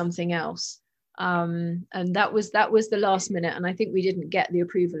 was something else. And that was the last minute, and I think we didn't get the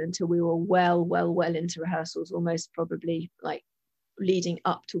approval until we were well into rehearsals, almost probably like leading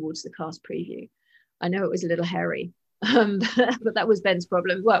up towards the cast preview. I know it was a little hairy, but that was Ben's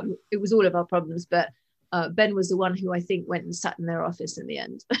problem. Well, it was all of our problems, but Ben was the one who I think went and sat in their office in the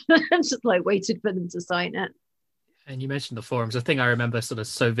end and just like waited for them to sign it. And you mentioned the forums. The thing I remember sort of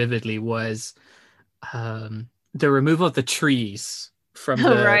so vividly was the removal of the trees from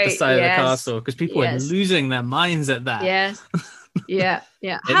the side of the castle, because people were losing their minds at that. Yes. Yeah.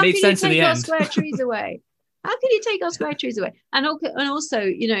 It made sense in the end. How can you take our square trees away? How can you take our square trees away? And also,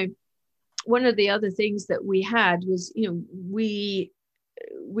 you know, one of the other things that we had was, you know, we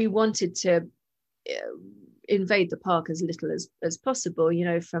wanted to invade the park as little as possible, you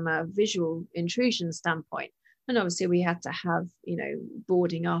know, from a visual intrusion standpoint. And obviously we had to have, you know,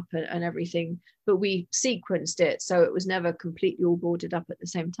 boarding up and everything, but we sequenced it so it was never completely all boarded up at the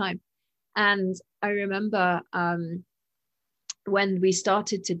same time. And I remember when we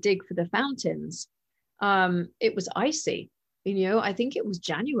started to dig for the fountains, it was icy, you know. I think it was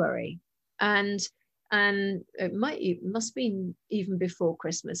January, and it must be even before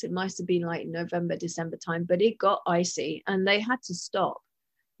Christmas. It must have been like November, December time, but it got icy and they had to stop,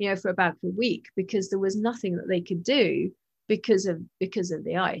 you know, for about a week, because there was nothing that they could do because of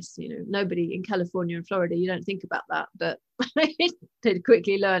the ice. You know, nobody in California and Florida, you don't think about that, but they'd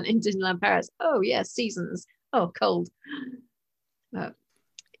quickly learn in Disneyland Paris, oh yes, seasons, oh cold.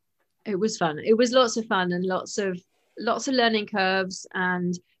 It was fun. It was lots of fun and lots of learning curves.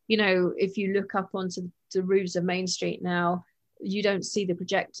 And you know, if you look up onto the roofs of Main Street now, you don't see the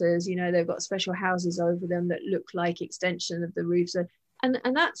projectors. You know, they've got special houses over them that look like extension of the roofs. And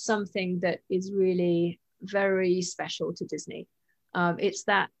that's something that is really very special to Disney. It's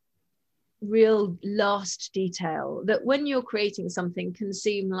that real last detail that when you're creating something can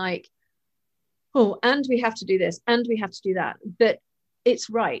seem like, oh, and we have to do this and we have to do that. But it's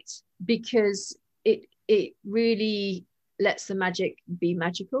right, because it really lets the magic be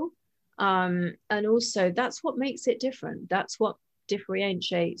magical. And also that's what makes it different. That's what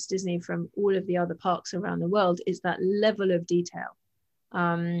differentiates Disney from all of the other parks around the world, is that level of detail.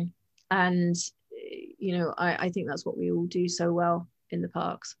 And I think that's what we all do so well in the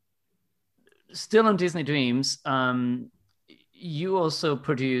parks. Still on Disney Dreams, you also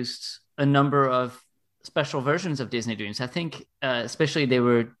produced a number of special versions of Disney Dreams. I think especially there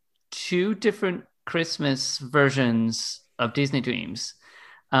were 2 different Christmas versions of Disney Dreams.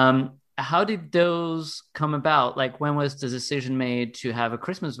 How did those come about? Like, when was the decision made to have a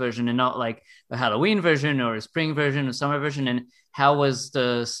Christmas version and not like a Halloween version or a spring version or summer version? And how was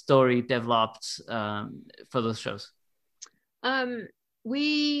the story developed for those shows?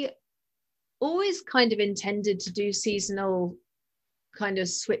 We always kind of intended to do seasonal kind of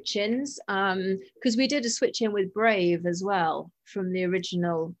switch-ins, because we did a switch-in with Brave as well from the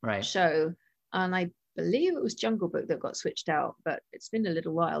original show. And I believe it was Jungle Book that got switched out, but it's been a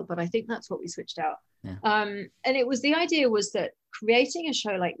little while, but I think that's what we switched out. Yeah. And it was, the idea was that creating a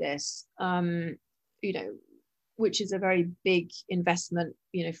show like this, which is a very big investment,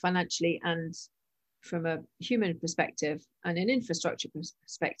 financially and from a human perspective and an infrastructure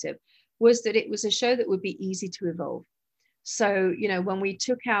perspective, was that it was a show that would be easy to evolve. So, when we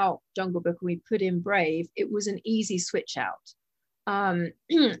took out Jungle Book and we put in Brave, it was an easy switch out.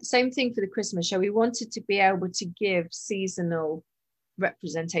 Same thing for the Christmas show. We wanted to be able to give seasonal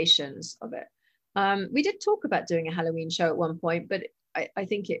representations of it. We did talk about doing a Halloween show at one point, but I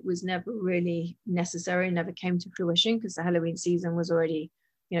think it was never really necessary, never came to fruition because the Halloween season was already,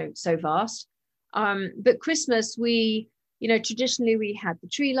 so vast. But Christmas, we, traditionally we had the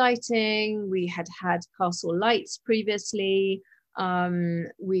tree lighting, we had castle lights previously,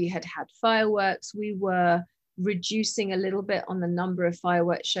 we had fireworks. We were reducing a little bit on the number of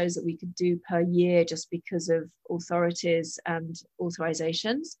fireworks shows that we could do per year just because of authorities and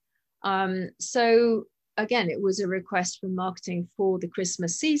authorizations. So again, it was a request from marketing for the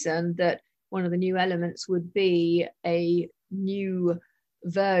Christmas season that one of the new elements would be a new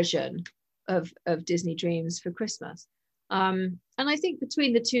version of Disney Dreams for Christmas. And I think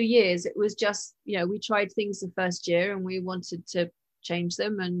between the 2 years, it was just, we tried things the first year and we wanted to change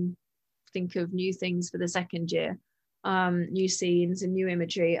them and think of new things for the second year, new scenes and new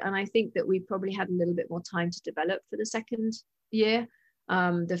imagery. And I think that we probably had a little bit more time to develop for the second year.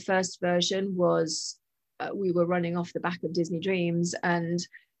 The first version was, we were running off the back of Disney Dreams. And,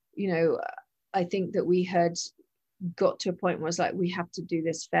 I think that we had got to a point where it's like, we have to do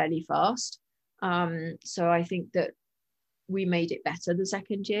this fairly fast. So I think that we made it better the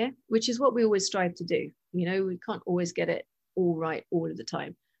second year, which is what we always strive to do. We can't always get it all right all of the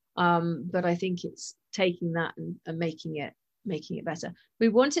time. But I think it's taking that and making it better. We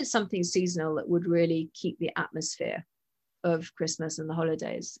wanted something seasonal that would really keep the atmosphere of Christmas and the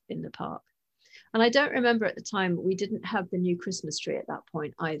holidays in the park. And I don't remember at the time, but we didn't have the new Christmas tree at that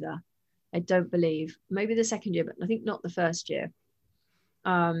point either. I don't believe. Maybe the second year, but I think not the first year.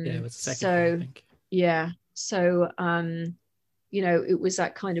 It was the second year, I think. Yeah. So, it was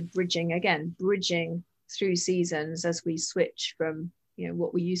that kind of bridging through seasons as we switch from,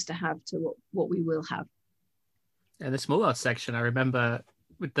 what we used to have to what we will have. And the Small World section, I remember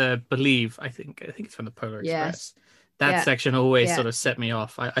with the Believe, I think it's from the Polar Express. That section always sort of set me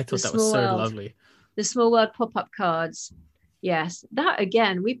off. I thought that was so lovely. The Small World pop-up cards. Yes, that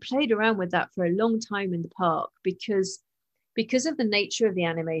again, we played around with that for a long time in the park because of the nature of the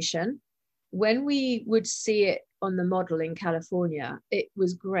animation. When we would see it on the model in California, it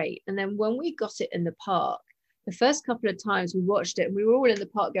was great. And then when we got it in the park, the first couple of times we watched it and we were all in the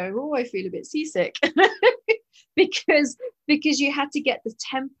park going, oh, I feel a bit seasick because you had to get the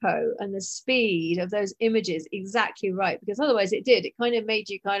tempo and the speed of those images exactly right, because otherwise it kind of made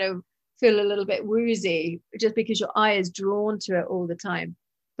you kind of feel a little bit woozy just because your eye is drawn to it all the time.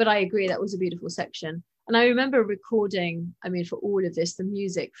 But I agree, that was a beautiful section. And I remember recording, for all of this, the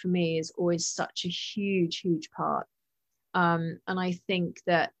music for me is always such a huge part. And I think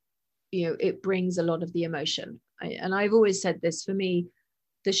that, it brings a lot of the emotion. And I've always said this, for me,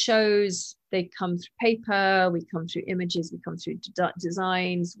 the shows, they come through paper, we come through images, we come through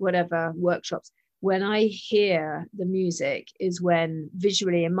designs, whatever, workshops. When I hear the music is when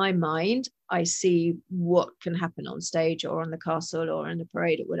visually in my mind, I see what can happen on stage or on the castle or in the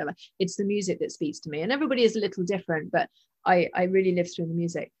parade or whatever. It's the music that speaks to me. And everybody is a little different, but I really live through the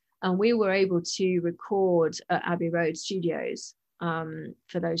music. And we were able to record at Abbey Road Studios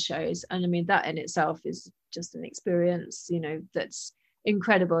for those shows. And that in itself is just an experience, that's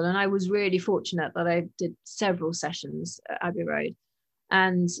incredible. And I was really fortunate that I did several sessions at Abbey Road,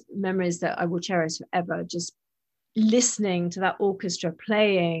 and memories that I will cherish forever, just listening to that orchestra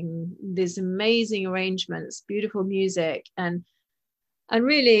playing these amazing arrangements, beautiful music, and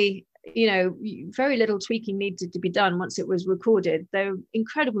really, very little tweaking needed to be done once it was recorded. They're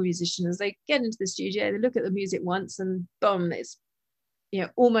incredible musicians. They get into the studio, they look at the music once, and boom, it's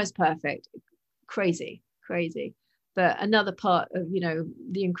almost perfect. Crazy. But another part of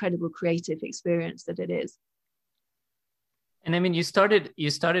the incredible creative experience that it is. And I mean, you started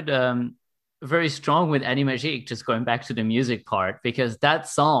very strong with Animagique, just going back to the music part, because that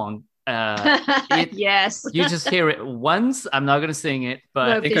song, yes, you just hear it once. I'm not going to sing it,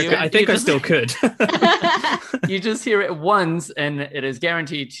 but I think I still could. You just hear it once, and it is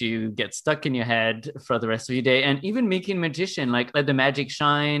guaranteed to get stuck in your head for the rest of your day. And even Mickey and Magician, like Let the Magic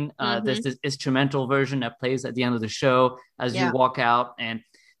Shine, there's this instrumental version that plays at the end of the show as you walk out, and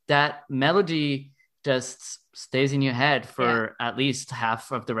that melody just stays in your head for at least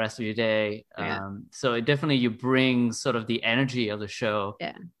half of the rest of your day. So it definitely, you bring sort of the energy of the show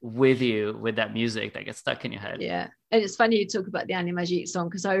with you, with that music that gets stuck in your head. And it's funny you talk about the Animagique song,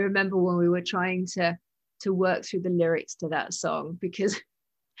 because I remember when we were trying to work through the lyrics to that song, because I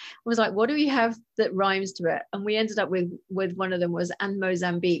was like, what do we have that rhymes to it? And we ended up with one of them was "and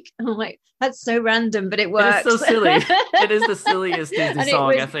Mozambique." And I'm like, that's so random, but it works. It's so silly. It is the silliest Disney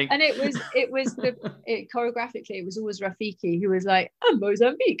song, I think. And it was choreographically, it was always Rafiki who was like, "and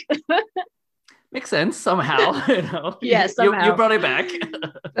Mozambique." Makes sense somehow, Yeah, somehow. You brought it back.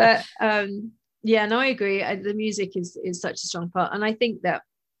 But no, I agree. The music is such a strong part, and I think that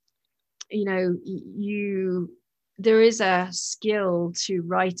there is a skill to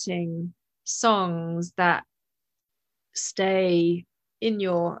writing songs that stay in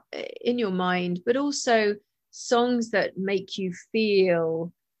your mind, but also songs that make you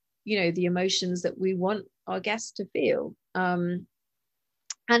feel, the emotions that we want our guests to feel. And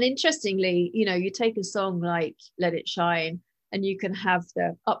interestingly, you take a song like Let It Shine, and you can have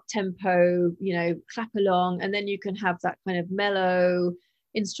the up tempo, clap along, and then you can have that kind of mellow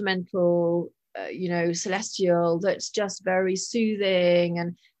instrumental, celestial, that's just very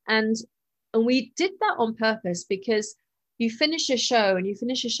soothing, and we did that on purpose, because you finish a show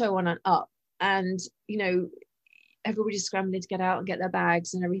on an up, and everybody's scrambling to get out and get their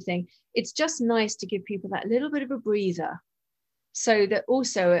bags and everything. It's just nice to give people that little bit of a breather, so that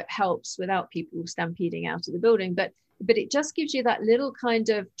also it helps without people stampeding out of the building, but it just gives you that little kind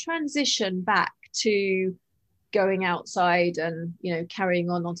of transition back to going outside and carrying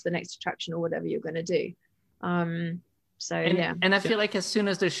onto the next attraction or whatever you're going to do. And I feel like as soon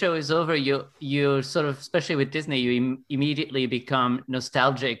as the show is over, you sort of, especially with Disney, you immediately become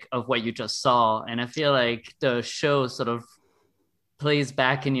nostalgic of what you just saw, and I feel like the show sort of plays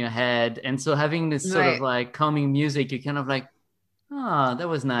back in your head, and so having this sort of like calming music, you kind of like, that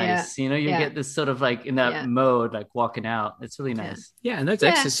was nice. You get this sort of like in that mode, like walking out. It's really nice. And those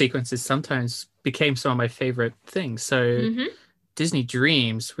exit sequences sometimes became some of my favorite things. So Disney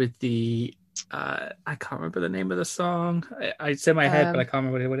Dreams with the I can't remember the name of the song. It's in my head, but I can't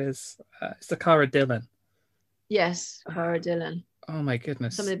remember what it is. It's the Cara Dillon. Yes, Cara Dillon. Oh my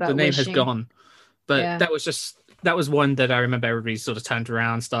goodness, something about the name wishing. has gone. But that was one that I remember everybody sort of turned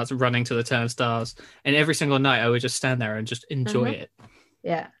around, starts running to the turnstiles, and every single night I would just stand there and just enjoy it.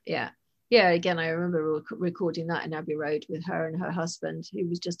 Again, I remember recording that in Abbey Road with her and her husband, who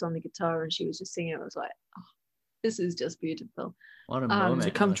was just on the guitar and she was just singing. I was like, oh, this is just beautiful. What a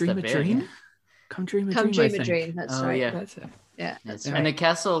moment. Come Dream a Dream. Come Dream a Dream. Come Dream a Dream. That's right. Yeah, that's it. Yeah, that's right. And the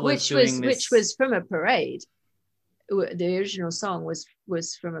castle which was from a parade. The original song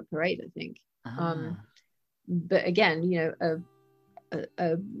was from a parade, I think. But again,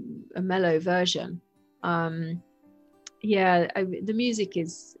 a mellow version. The music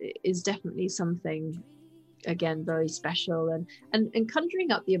is definitely something, again, very special, and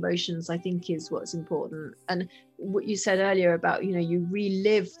conjuring up the emotions, I think, is what's important. And what you said earlier about you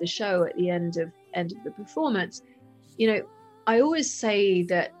relive the show at the end of the performance. I always say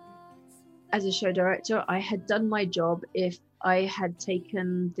that as a show director, I had done my job if I had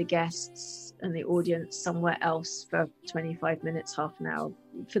taken the guests and the audience somewhere else for 25 minutes, half an hour,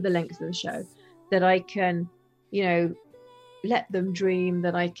 for the length of the show, that I can, let them dream,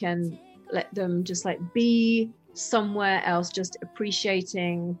 that I can let them just like be somewhere else, just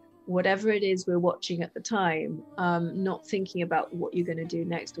appreciating whatever it is we're watching at the time, not thinking about what you're going to do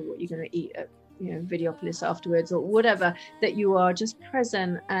next or what you're going to eat at Videopolis afterwards or whatever, that you are just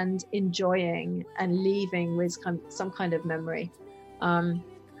present and enjoying and leaving with some kind of memory.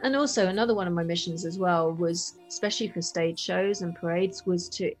 And also another one of my missions as well was, especially for stage shows and parades, was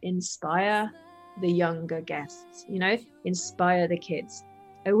to inspire the younger guests, inspire the kids.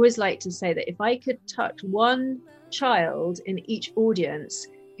 I always like to say that if I could touch one child in each audience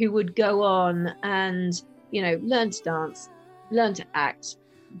who would go on and, you know, learn to dance, learn to act,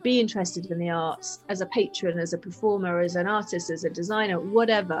 be interested in the arts as a patron, as a performer, as an artist, as a designer,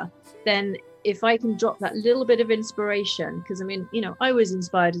 whatever, then if I can drop that little bit of inspiration, because I mean, you know, I was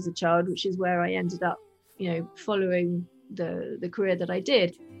inspired as a child, which is where I ended up, you know, following the career that I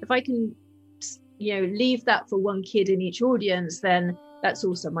did. If I can, you know, leave that for one kid in each audience, then that's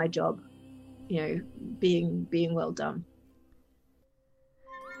also my job, you know, being well done.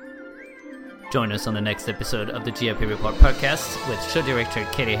 Join us on the next episode of the GLP Report podcast with show director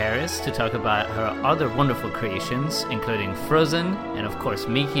Katie Harris to talk about her other wonderful creations, including Frozen and, of course,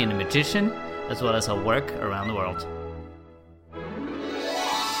 Mickey and the Magician, as well as her work around the world.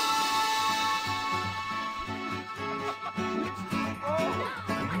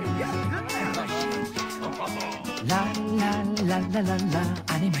 La la la la la la,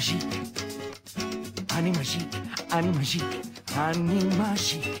 année magique, année magique, année magique, année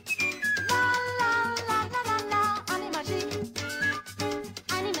magique.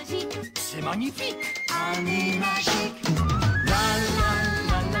 C'est magnifique, année magique. La la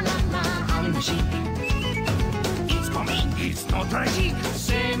la la la la, année magique. It's coming, it's not tragique,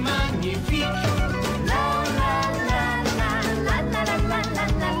 c'est magnifique. La la la la la la la la la la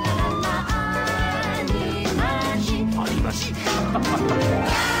la la, année magique, année magique.